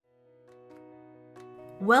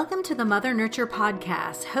Welcome to the Mother Nurture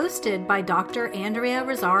Podcast, hosted by Dr. Andrea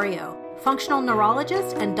Rosario, functional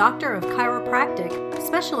neurologist and doctor of chiropractic,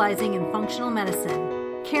 specializing in functional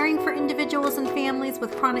medicine, caring for individuals and families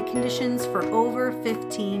with chronic conditions for over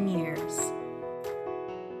 15 years.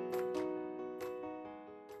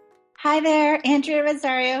 Hi there, Andrea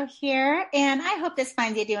Rosario here, and I hope this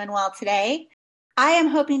finds you doing well today. I am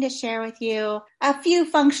hoping to share with you a few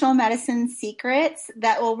functional medicine secrets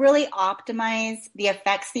that will really optimize the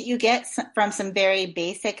effects that you get from some very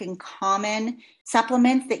basic and common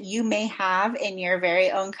supplements that you may have in your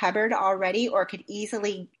very own cupboard already or could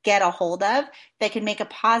easily get a hold of that can make a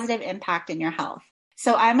positive impact in your health.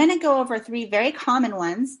 So I'm going to go over three very common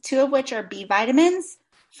ones, two of which are B vitamins,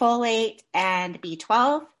 folate, and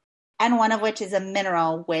B12, and one of which is a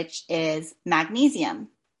mineral, which is magnesium.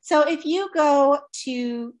 So if you go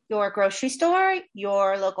to your grocery store,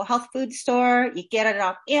 your local health food store, you get it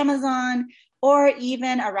off Amazon, or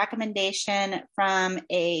even a recommendation from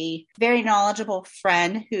a very knowledgeable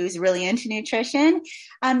friend who's really into nutrition,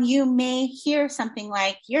 you may hear something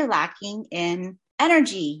like you're lacking in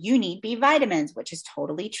energy, you need B vitamins, which is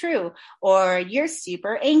totally true, or you're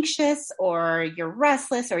super anxious, or you're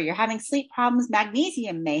restless, or you're having sleep problems,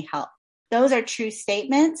 magnesium may help. Those are true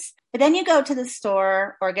statements. But then you go to the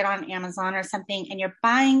store or get on Amazon or something and you're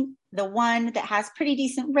buying the one that has pretty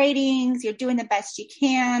decent ratings. You're doing the best you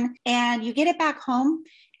can and you get it back home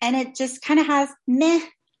and it just kind of has meh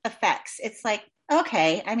effects. It's like,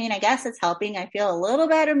 okay, I guess it's helping. I feel a little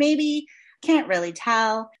better, maybe. Can't really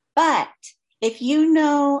tell. But if you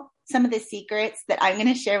know some of the secrets that I'm going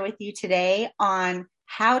to share with you today on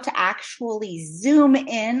how to actually zoom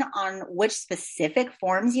in on which specific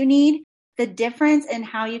forms you need, the difference in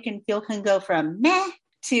how you can feel can go from meh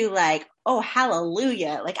to like, oh,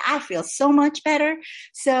 hallelujah. Like I feel so much better.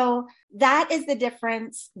 So that is the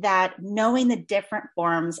difference that knowing the different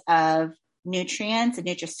forms of nutrients and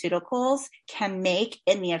nutraceuticals can make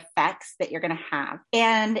in the effects that you're going to have.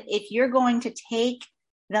 And if you're going to take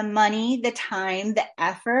the money, the time, the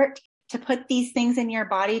effort to put these things in your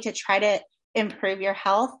body to try to improve your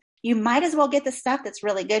health, you might as well get the stuff that's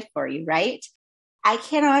really good for you, right? I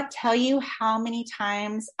cannot tell you how many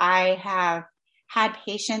times I have had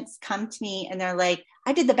patients come to me and they're like,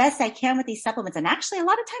 I did the best I can with these supplements. And actually, a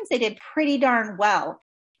lot of times they did pretty darn well,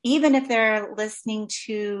 even if they're listening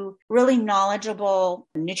to really knowledgeable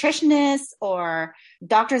nutritionists or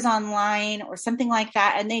doctors online or something like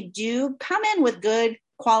that. And they do come in with good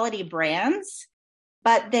quality brands,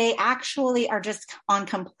 but they actually are just on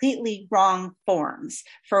completely wrong forms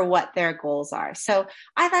for what their goals are. So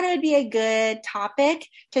I thought it would be a good topic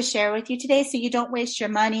to share with you today so you don't waste your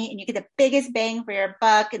money and you get the biggest bang for your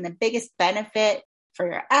buck and the biggest benefit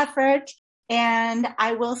for your effort. And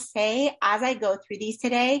I will say, as I go through these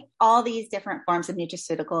today, all these different forms of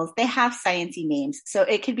nutraceuticals, they have sciencey names. So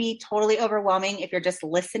it could be totally overwhelming if you're just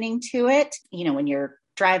listening to it, when you're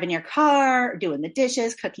driving your car, doing the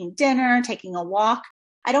dishes, cooking dinner, taking a walk.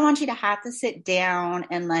 I don't want you to have to sit down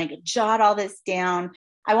and jot all this down.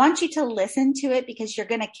 I want you to listen to it because you're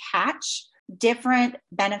going to catch different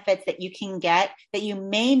benefits that you can get that you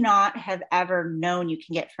may not have ever known you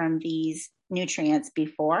can get from these nutrients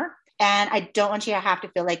before. And I don't want you to have to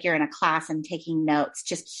feel like you're in a class and taking notes.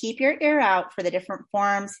 Just keep your ear out for the different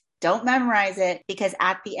forms. Don't memorize it because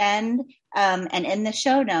at the end and in the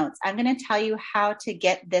show notes, I'm going to tell you how to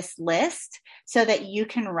get this list so that you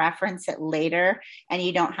can reference it later and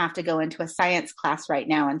you don't have to go into a science class right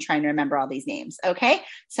now and try and remember all these names. Okay.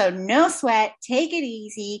 So no sweat, take it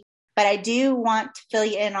easy, but I do want to fill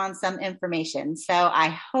you in on some information. So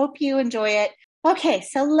I hope you enjoy it. Okay.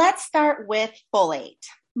 So let's start with folate.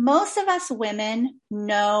 Most of us women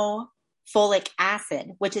know folic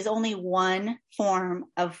acid, which is only one form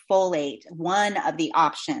of folate, one of the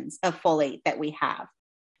options of folate that we have.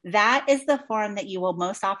 That is the form that you will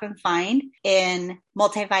most often find in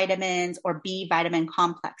multivitamins or B vitamin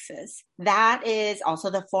complexes. That is also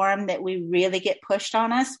the form that we really get pushed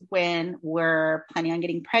on us when we're planning on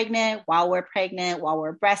getting pregnant, while we're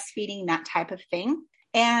breastfeeding, that type of thing.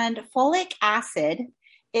 And folic acid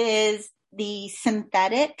is the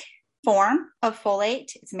synthetic form of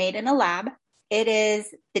folate. It's made in a lab. It is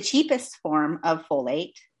the cheapest form of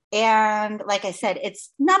folate. And like I said,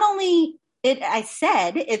 it's not only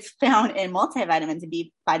it's found in multivitamins and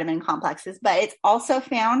B vitamin complexes, but it's also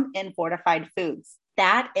found in fortified foods.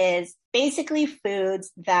 That is basically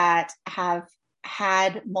foods that have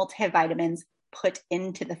had multivitamins put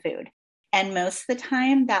into the food. And most of the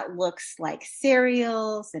time that looks like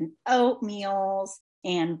cereals and oatmeals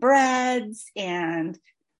and breads and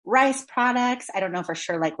rice products. I don't know for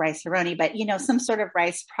sure like Rice-A-Roni, but some sort of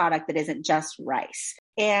rice product that isn't just rice.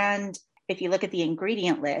 And if you look at the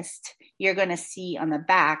ingredient list, you're going to see on the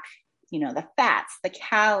back, the fats, the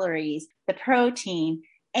calories, the protein.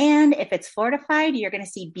 And if it's fortified, you're going to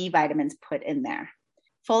see B vitamins put in there.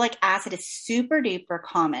 Folic acid is super duper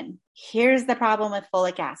common. Here's the problem with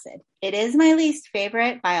folic acid. It is my least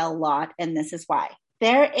favorite by a lot, and this is why.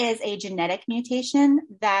 There is a genetic mutation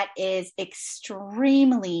that is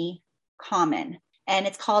extremely common, and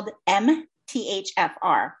it's called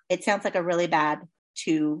MTHFR. It sounds like a really bad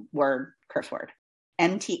 2-word curse word,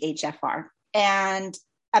 MTHFR. And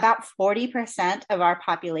about 40% of our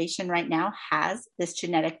population right now has this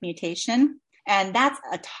genetic mutation. And that's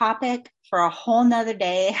a topic for a whole nother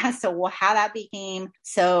day as to how that became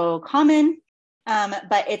so common.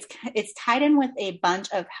 But it's tied in with a bunch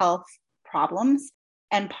of health problems.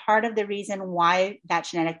 And part of the reason why that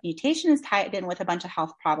genetic mutation is tied in with a bunch of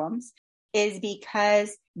health problems is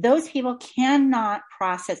because those people cannot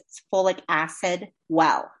process folic acid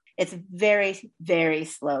well. It's very, very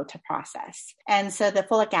slow to process. And so the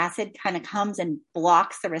folic acid kind of comes and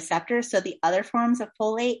blocks the receptors. So the other forms of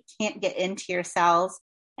folate can't get into your cells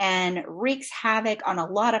and wreaks havoc on a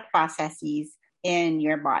lot of processes in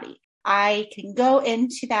your body. I can go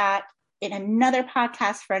into that in another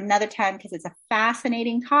podcast for another time because it's a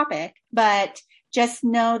fascinating topic, but just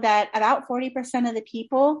know that about 40% of the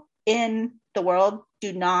people in the world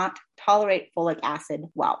do not tolerate folic acid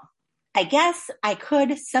well. I guess I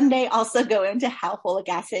could someday also go into how folic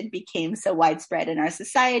acid became so widespread in our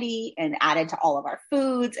society and added to all of our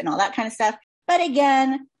foods and all that kind of stuff. But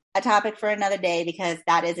again, a topic for another day because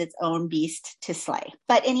that is its own beast to slay.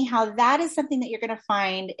 But anyhow, that is something that you're going to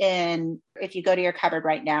find if you go to your cupboard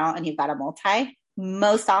right now and you've got a multi,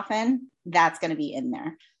 most often that's going to be in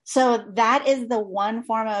there. So that is the one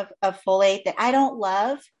form of folate that I don't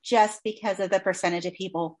love just because of the percentage of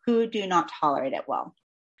people who do not tolerate it well.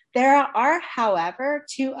 There are, however,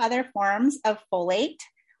 2 other forms of folate.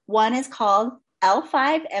 One is called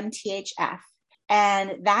L5-MTHF,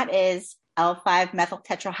 and that is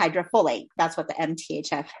L5-methyltetrahydrofolate. That's what the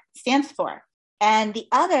MTHF stands for. And the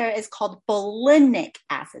other is called folinic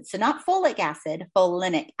acid. So not folic acid,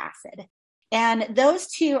 folinic acid. And those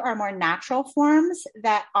 2 are more natural forms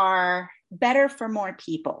that are better for more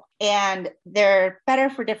people. And they're better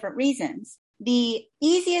for different reasons. The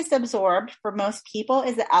easiest absorbed for most people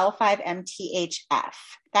is the L5-MTHF.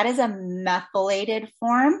 That is a methylated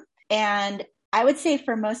form. And I would say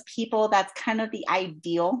for most people, that's kind of the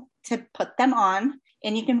ideal to put them on.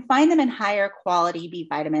 And you can find them in higher quality B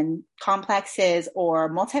vitamin complexes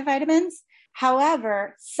or multivitamins.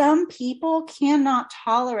 However, some people cannot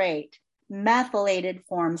tolerate methylated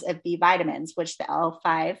forms of B vitamins, which the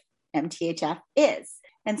L5-MTHF is.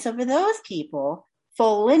 And so for those people,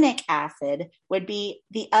 folinic acid would be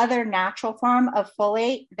the other natural form of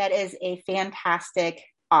folate that is a fantastic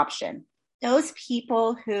option. Those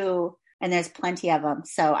people who, and there's plenty of them,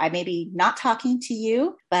 so I may be not talking to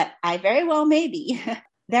you, but I very well may be.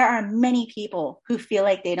 There are many people who feel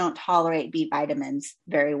like they don't tolerate B vitamins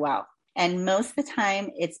very well. And most of the time,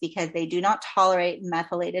 it's because they do not tolerate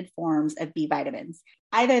methylated forms of B vitamins.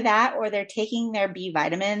 Either that or they're taking their B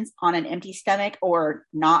vitamins on an empty stomach or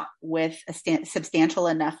not with a substantial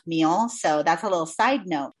enough meal. So that's a little side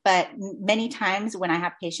note. But many times when I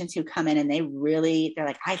have patients who come in and they're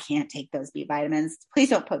like, I can't take those B vitamins. Please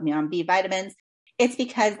don't put me on B vitamins. It's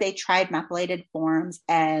because they tried methylated forms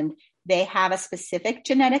and they have a specific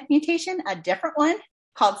genetic mutation, a different one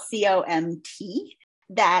called COMT,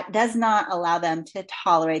 that does not allow them to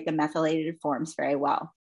tolerate the methylated forms very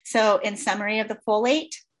well. So in summary of the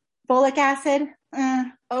folate, folic acid,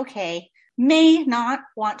 okay, may not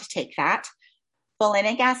want to take that.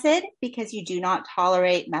 Folinic acid, because you do not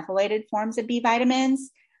tolerate methylated forms of B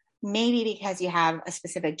vitamins, maybe because you have a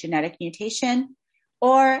specific genetic mutation,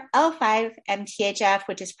 or L5-MTHF,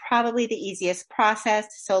 which is probably the easiest process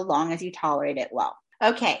so long as you tolerate it well.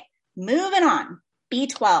 Okay, moving on,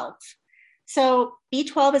 B12. So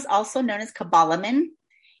B12 is also known as cobalamin.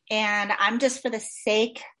 And I'm just for the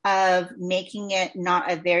sake of making it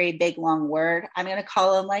not a very big, long word, I'm going to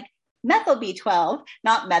call them like methyl B12,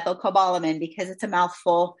 not methylcobalamin, because it's a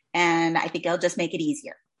mouthful and I think it'll just make it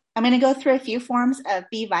easier. I'm going to go through a few forms of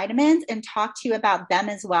B vitamins and talk to you about them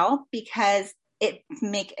as well, because it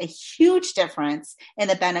make a huge difference in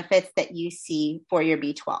the benefits that you see for your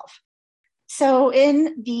B12. So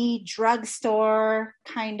in the drugstore,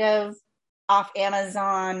 kind of off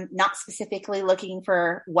Amazon, not specifically looking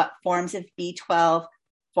for what forms of B12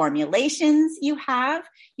 formulations you have,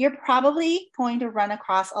 you're probably going to run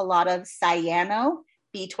across a lot of cyano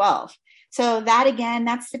B12. So that, again,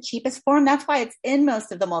 that's the cheapest form. That's why it's in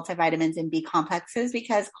most of the multivitamins and B complexes,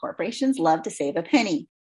 because corporations love to save a penny.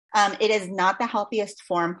 It is not the healthiest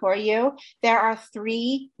form for you. There are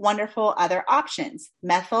 3 wonderful other options: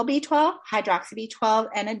 methyl B12, hydroxy B12,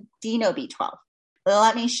 and adeno B12.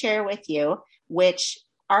 Let me share with you which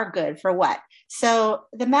are good for what. So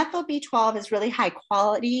the methyl B12 is really high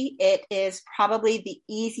quality. It is probably the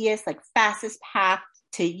easiest, like fastest path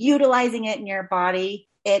to utilizing it in your body.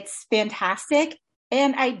 It's fantastic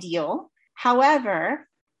and ideal. However,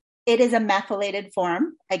 it is a methylated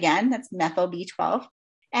form. Again, that's methyl B12.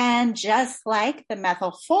 And just like the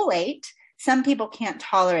methylfolate, some people can't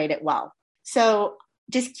tolerate it well. So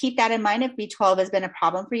just keep that in mind. If B12 has been a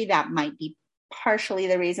problem for you, that might be partially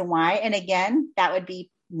the reason why. And again, that would be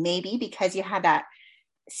maybe because you have that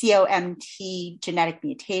COMT genetic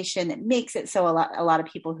mutation that makes it so a lot of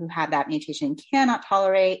people who have that mutation cannot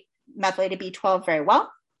tolerate methylated B12 very well.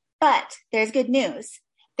 But there's good news.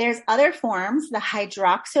 There's other forms. The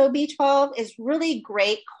hydroxo B12 is really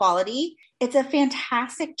great quality. It's a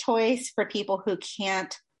fantastic choice for people who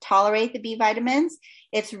can't tolerate the B vitamins.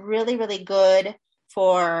 It's really, really good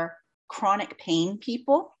for chronic pain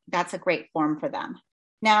people. That's a great form for them.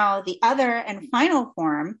 Now, the other and final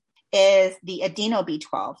form is the adeno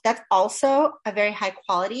B12. That's also a very high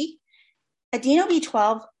quality. Adeno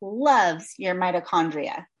B12 loves your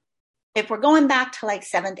mitochondria. If we're going back to like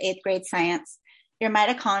 7th, 8th grade science, your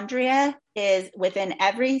mitochondria is within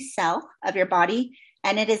every cell of your body,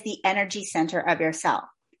 and it is the energy center of your cell.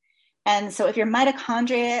 And so if your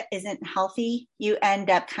mitochondria isn't healthy, you end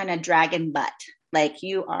up kind of dragging butt, like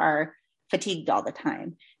you are fatigued all the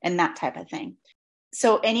time and that type of thing.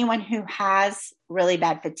 So anyone who has really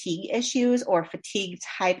bad fatigue issues or fatigue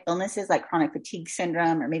type illnesses like chronic fatigue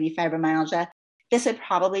syndrome or maybe fibromyalgia, this would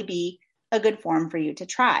probably be a good form for you to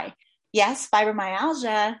try. Yes,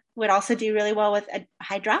 fibromyalgia would also do really well with a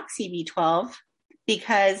hydroxy B12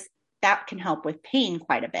 because that can help with pain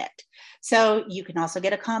quite a bit. So you can also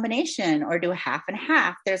get a combination or do a half and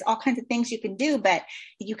half. There's all kinds of things you can do, but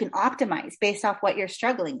you can optimize based off what you're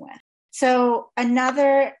struggling with. So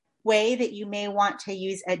another way that you may want to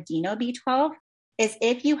use adeno B12 is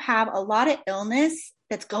if you have a lot of illness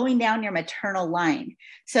that's going down your maternal line.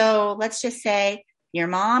 So let's just say your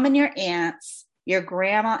mom and your aunts, your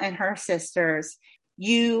grandma and her sisters,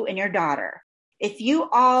 you and your daughter. If you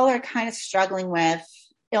all are kind of struggling with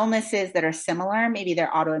illnesses that are similar, maybe they're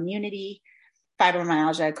autoimmunity,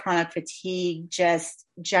 fibromyalgia, chronic fatigue, just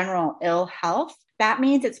general ill health, that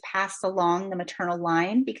means it's passed along the maternal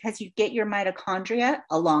line because you get your mitochondria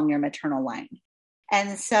along your maternal line.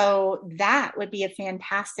 And so that would be a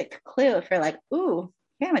fantastic clue if you're like, ooh,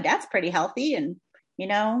 yeah, my dad's pretty healthy and, you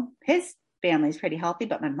know, his family's pretty healthy,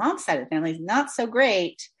 but my mom's side of the family is not so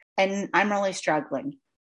great and I'm really struggling.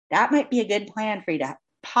 That might be a good plan for you to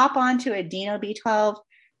pop onto adeno B12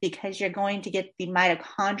 because you're going to get the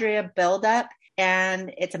mitochondria buildup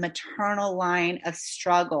and it's a maternal line of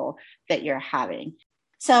struggle that you're having.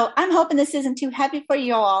 So I'm hoping this isn't too heavy for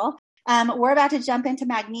you all. We're about to jump into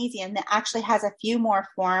magnesium that actually has a few more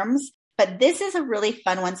forms, but this is a really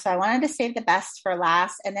fun one. So I wanted to save the best for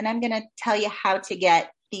last. And then I'm going to tell you how to get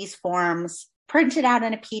these forms printed out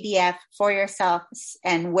in a PDF for yourself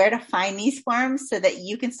and where to find these forms so that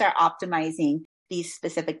you can start optimizing these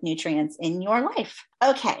specific nutrients in your life.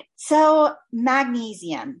 Okay, so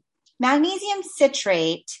magnesium. Magnesium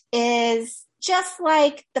citrate is just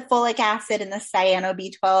like the folic acid and the cyano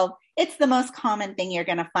B12. It's the most common thing you're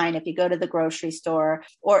going to find if you go to the grocery store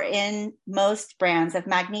or in most brands of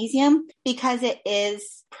magnesium because it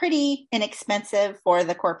is pretty inexpensive for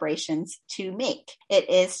the corporations to make. It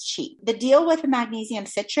is cheap. The deal with the magnesium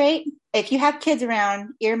citrate, if you have kids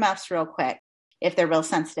around, earmuffs real quick if they're real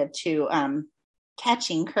sensitive to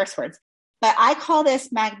catching curse words. But I call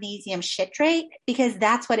this magnesium citrate because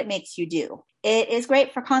that's what it makes you do. It is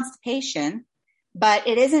great for constipation, but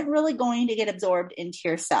it isn't really going to get absorbed into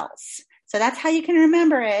your cells. So that's how you can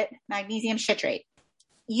remember it, magnesium citrate.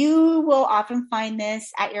 You will often find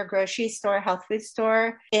this at your grocery store, health food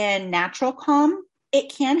store in Natural Calm.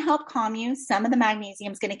 It can help calm you. Some of the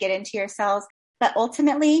magnesium is going to get into your cells, but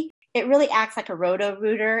ultimately it really acts like a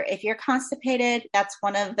Roto-Rooter. If you're constipated, that's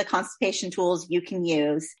one of the constipation tools you can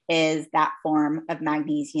use is that form of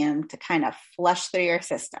magnesium to kind of flush through your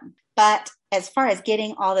system. But as far as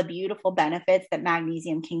getting all the beautiful benefits that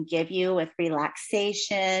magnesium can give you with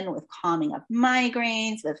relaxation, with calming of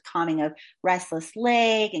migraines, with calming of restless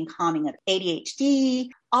leg and calming of ADHD,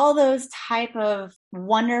 all those type of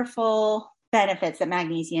wonderful benefits that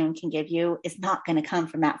magnesium can give you is not going to come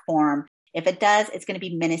from that form. If it does, it's going to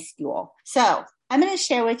be minuscule. So I'm going to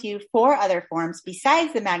share with you 4 other forms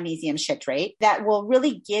besides the magnesium citrate that will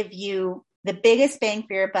really give you the biggest bang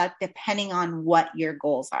for your buck depending on what your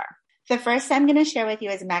goals are. The first I'm going to share with you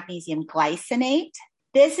is magnesium glycinate.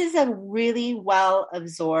 This is a really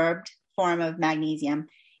well-absorbed form of magnesium.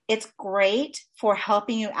 It's great for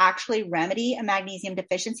helping you actually remedy a magnesium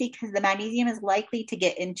deficiency because the magnesium is likely to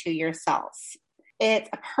get into your cells. It's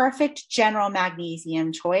a perfect general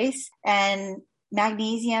magnesium choice, and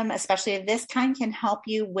magnesium, especially at this time, can help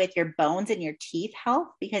you with your bones and your teeth health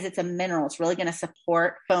because it's a mineral. It's really going to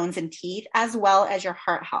support bones and teeth as well as your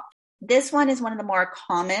heart health. This one is one of the more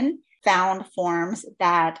common found forms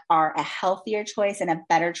that are a healthier choice and a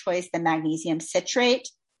better choice than magnesium citrate,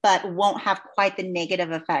 but won't have quite the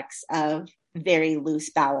negative effects of very loose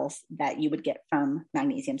bowels that you would get from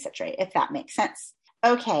magnesium citrate, if that makes sense.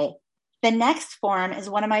 Okay, the next form is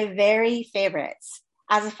one of my very favorites.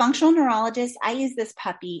 As a functional neurologist, I use this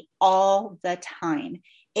puppy all the time.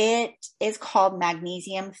 It is called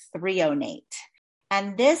magnesium threonate.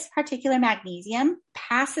 And this particular magnesium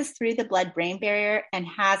passes through the blood-brain barrier and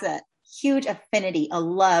has a huge affinity, a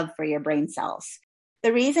love for your brain cells.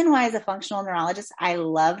 The reason why as a functional neurologist I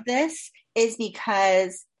love this is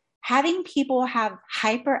because having people have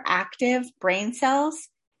hyperactive brain cells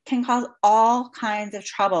can cause all kinds of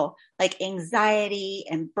trouble, like anxiety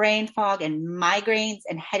and brain fog and migraines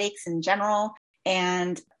and headaches in general.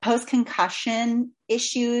 And post-concussion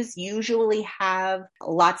issues usually have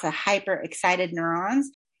lots of hyper-excited neurons.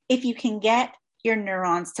 If you can get your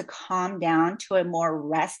neurons to calm down to a more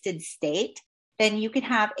rested state, then you can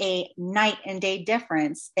have a night and day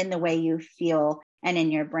difference in the way you feel and in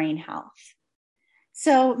your brain health.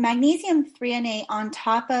 So magnesium threonate, on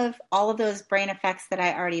top of all of those brain effects that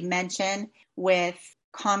I already mentioned with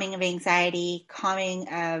calming of anxiety, calming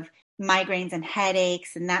of migraines and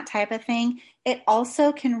headaches and that type of thing, it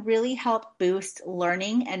also can really help boost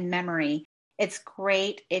learning and memory. It's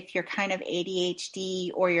great if you're kind of ADHD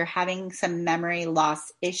or you're having some memory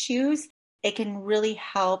loss issues. It can really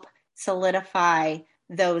help solidify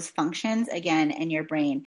those functions again in your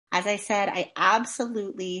brain. As I said, I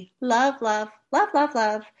absolutely love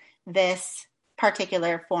this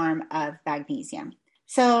particular form of magnesium.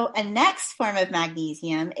 So a next form of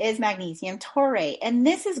magnesium is magnesium taurate. And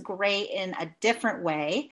this is great in a different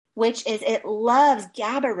way, which is it loves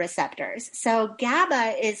GABA receptors. So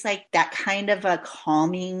GABA is like that kind of a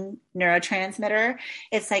calming neurotransmitter.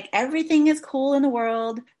 It's like everything is cool in the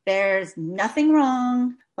world. There's nothing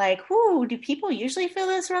wrong. Like, whoo, do people usually feel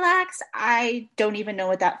this relaxed? I don't even know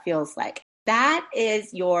what that feels like. That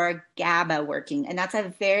is your GABA working. And that's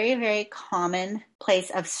a very, very common place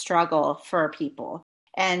of struggle for people.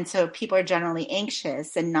 And so people are generally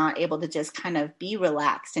anxious and not able to just kind of be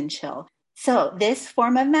relaxed and chill. So this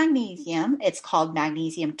form of magnesium, it's called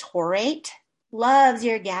magnesium taurate, loves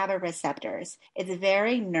your GABA receptors. It's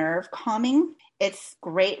very nerve calming. It's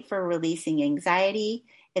great for releasing anxiety.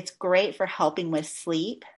 It's great for helping with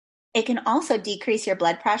sleep. It can also decrease your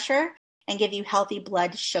blood pressure and give you healthy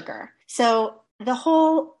blood sugar. So the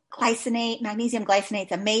whole glycinate, magnesium glycinate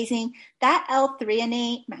is amazing. That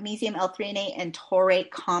L-threonate, magnesium L-threonate and taurate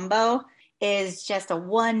combo is just a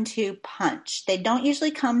 1-2 punch. They don't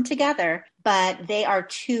usually come together, but they are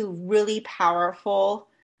 2 really powerful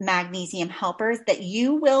magnesium helpers that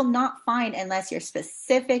you will not find unless you're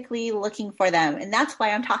specifically looking for them. And that's why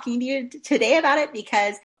I'm talking to you today about it,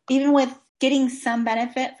 because even with getting some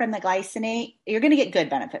benefit from the glycinate, you're going to get good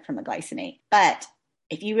benefit from the glycinate. But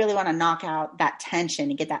if you really want to knock out that tension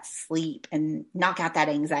and get that sleep and knock out that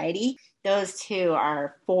anxiety, those 2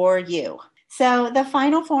 are for you. So the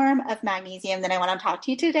final form of magnesium that I want to talk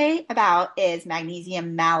to you today about is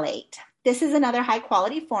magnesium malate. This is another high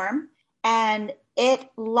quality form, and it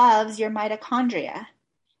loves your mitochondria.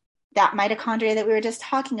 That mitochondria that we were just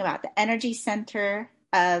talking about, the energy center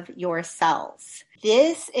of your cells.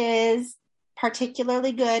 This is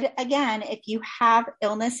particularly good, again, if you have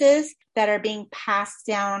illnesses that are being passed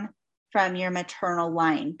down from your maternal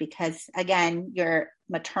line, because again, your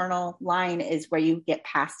maternal line is where you get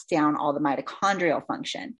passed down all the mitochondrial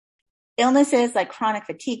function. Illnesses like chronic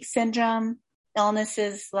fatigue syndrome,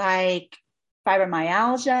 illnesses like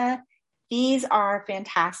fibromyalgia, these are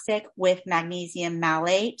fantastic with magnesium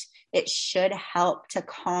malate. It should help to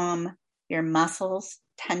calm your muscles,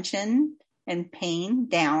 tension, and pain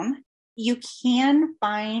down. You can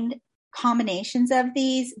find combinations of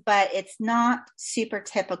these, but it's not super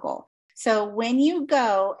typical. So when you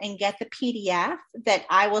go and get the PDF that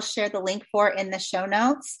I will share the link for in the show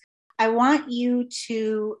notes, I want you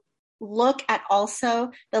to look at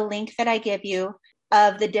also the link that I give you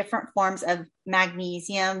of the different forms of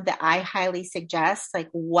magnesium that I highly suggest, like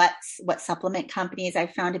what supplement companies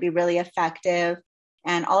I've found to be really effective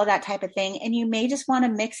and all of that type of thing. And you may just want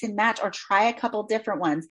to mix and match or try a couple different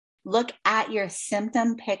ones. Look at your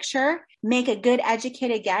symptom picture, make a good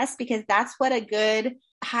educated guess, because that's what a good,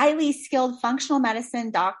 highly skilled functional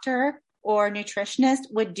medicine doctor or nutritionist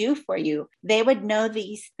would do for you. They would know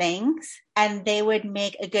these things and they would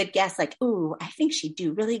make a good guess like, ooh, I think she'd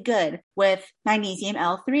do really good with magnesium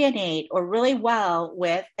L-threonate or really well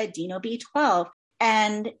with adeno B12.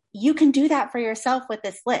 And you can do that for yourself with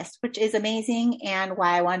this list, which is amazing and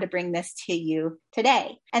why I wanted to bring this to you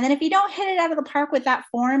today. And then if you don't hit it out of the park with that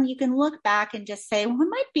form, you can look back and just say, well, I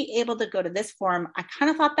might be able to go to this form. I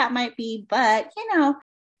kind of thought that might be, but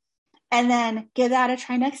and then give that a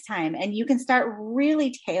try next time. And you can start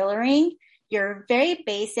really tailoring your very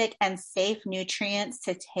basic and safe nutrients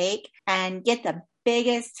to take and get the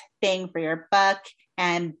biggest bang for your buck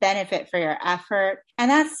and benefit for your effort.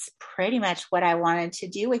 And that's pretty much what I wanted to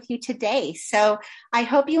do with you today. So I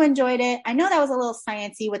hope you enjoyed it. I know that was a little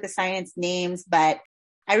sciencey with the science names, but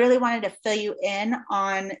I really wanted to fill you in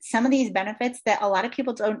on some of these benefits that a lot of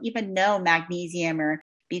people don't even know magnesium or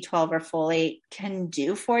B12 or folate can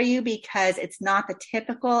do for you, because it's not the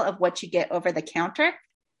typical of what you get over the counter.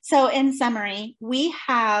 So in summary, we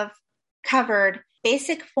have covered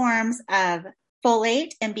basic forms of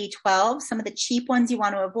folate and B12, some of the cheap ones you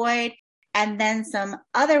want to avoid, and then some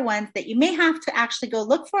other ones that you may have to actually go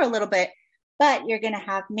look for a little bit, but you're going to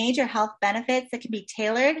have major health benefits that can be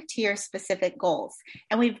tailored to your specific goals.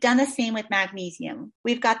 And we've done the same with magnesium.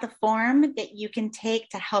 We've got the form that you can take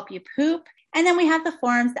to help you poop, and then we have the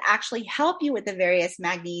forms that actually help you with the various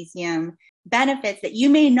magnesium benefits that you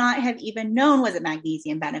may not have even known was a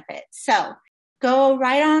magnesium benefit. So go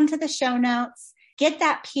right on to the show notes, get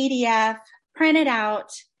that PDF, print it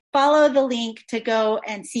out, follow the link to go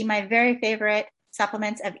and see my very favorite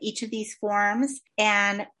supplements of each of these forms,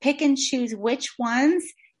 and pick and choose which ones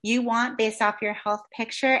you want based off your health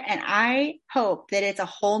picture. And I hope that it's a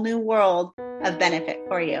whole new world of benefit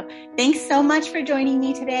for you. Thanks so much for joining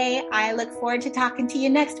me today. I look forward to talking to you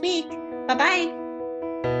next week. Bye-bye.